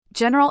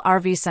General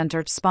RV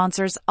Center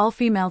sponsors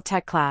all-female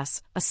tech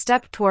class, a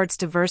step towards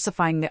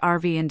diversifying the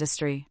RV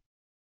industry.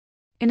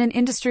 In an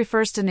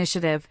industry-first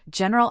initiative,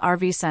 General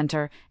RV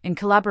Center, in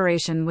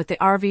collaboration with the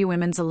RV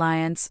Women's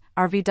Alliance,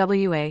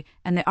 RVWA,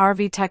 and the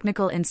RV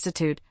Technical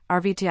Institute,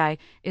 RVTI,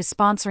 is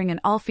sponsoring an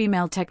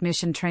all-female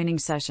technician training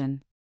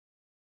session.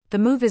 The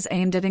move is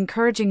aimed at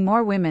encouraging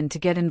more women to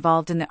get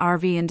involved in the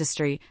RV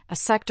industry, a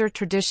sector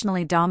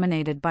traditionally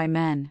dominated by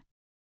men.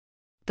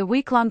 The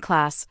week-long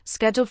class,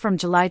 scheduled from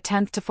July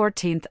 10 to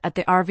 14 at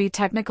the RV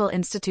Technical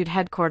Institute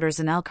headquarters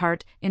in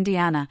Elkhart,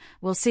 Indiana,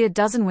 will see a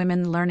dozen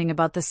women learning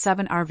about the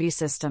 7 RV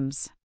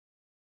systems.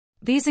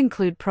 These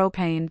include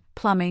propane,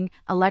 plumbing,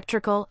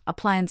 electrical,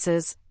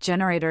 appliances,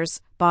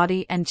 generators,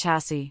 body and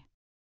chassis.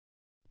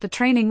 The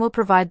training will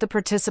provide the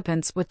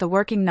participants with the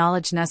working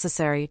knowledge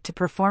necessary to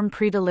perform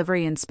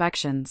pre-delivery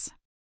inspections.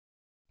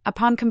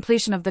 Upon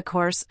completion of the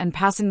course and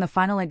passing the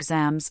final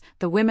exams,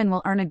 the women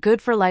will earn a Good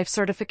for Life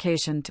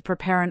certification to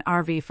prepare an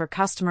RV for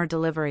customer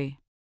delivery.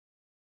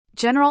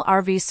 General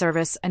RV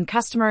Service and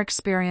Customer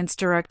Experience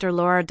Director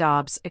Laura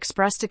Dobbs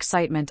expressed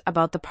excitement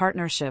about the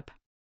partnership.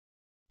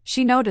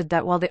 She noted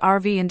that while the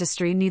RV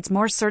industry needs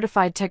more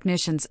certified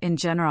technicians in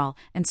general,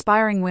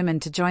 inspiring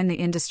women to join the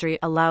industry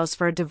allows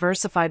for a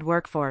diversified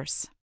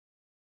workforce.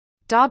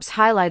 Dobbs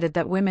highlighted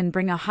that women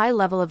bring a high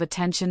level of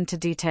attention to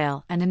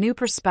detail and a new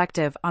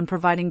perspective on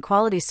providing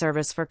quality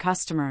service for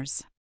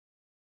customers.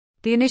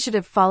 The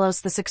initiative follows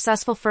the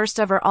successful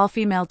first-ever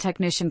all-female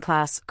technician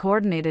class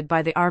coordinated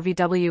by the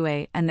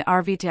RVWA and the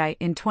RVTI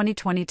in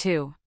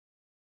 2022.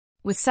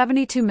 With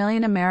 72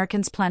 million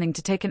Americans planning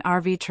to take an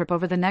RV trip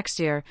over the next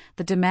year,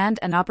 the demand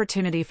and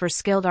opportunity for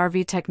skilled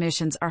RV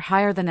technicians are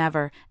higher than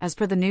ever, as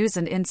per the News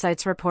and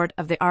Insights report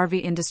of the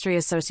RV Industry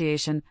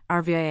Association,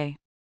 RVIA.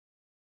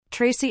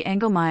 Tracy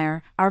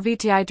Engelmeyer,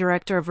 RVTI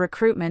Director of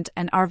Recruitment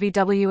and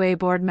RVWA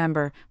Board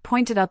Member,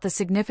 pointed out the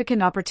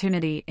significant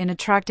opportunity in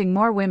attracting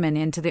more women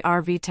into the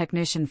RV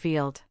technician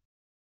field.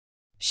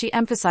 She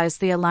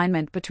emphasized the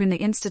alignment between the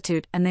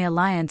Institute and the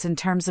Alliance in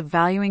terms of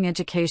valuing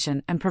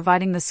education and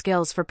providing the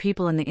skills for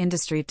people in the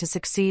industry to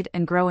succeed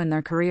and grow in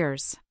their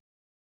careers.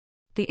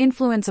 The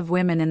influence of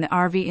women in the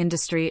RV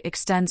industry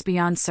extends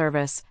beyond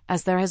service,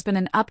 as there has been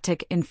an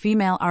uptick in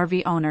female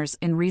RV owners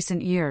in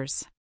recent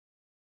years.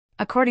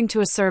 According to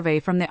a survey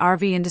from the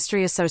RV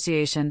Industry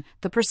Association,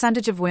 the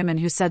percentage of women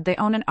who said they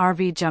own an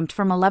RV jumped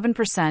from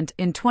 11%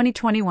 in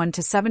 2021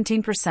 to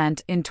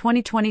 17% in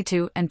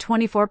 2022 and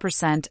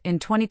 24% in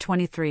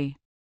 2023.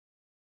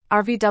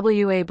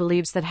 RVWA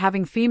believes that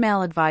having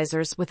female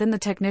advisors within the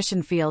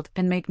technician field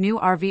can make new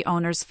RV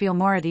owners feel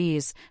more at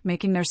ease,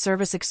 making their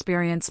service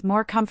experience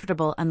more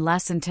comfortable and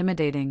less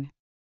intimidating.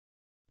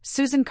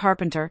 Susan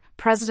Carpenter,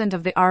 president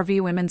of the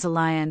RV Women's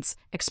Alliance,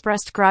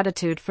 expressed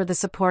gratitude for the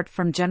support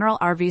from General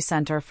RV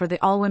Center for the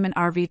all-women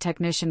RV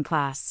technician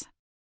class.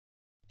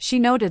 She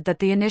noted that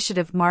the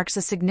initiative marks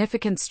a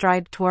significant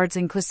stride towards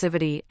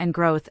inclusivity and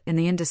growth in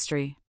the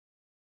industry.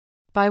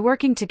 By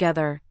working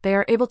together, they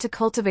are able to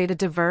cultivate a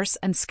diverse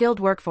and skilled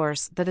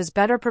workforce that is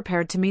better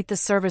prepared to meet the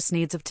service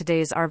needs of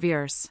today's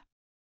RVers.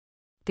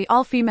 The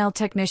all-female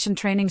technician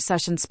training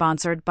session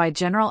sponsored by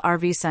General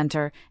RV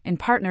Center, in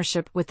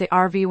partnership with the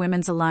RV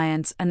Women's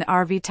Alliance and the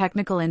RV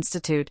Technical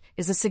Institute,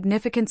 is a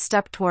significant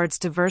step towards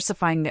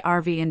diversifying the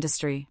RV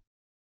industry.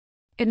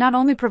 It not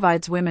only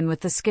provides women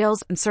with the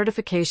skills and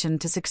certification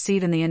to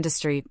succeed in the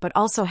industry but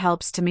also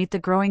helps to meet the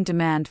growing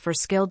demand for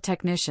skilled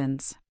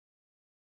technicians.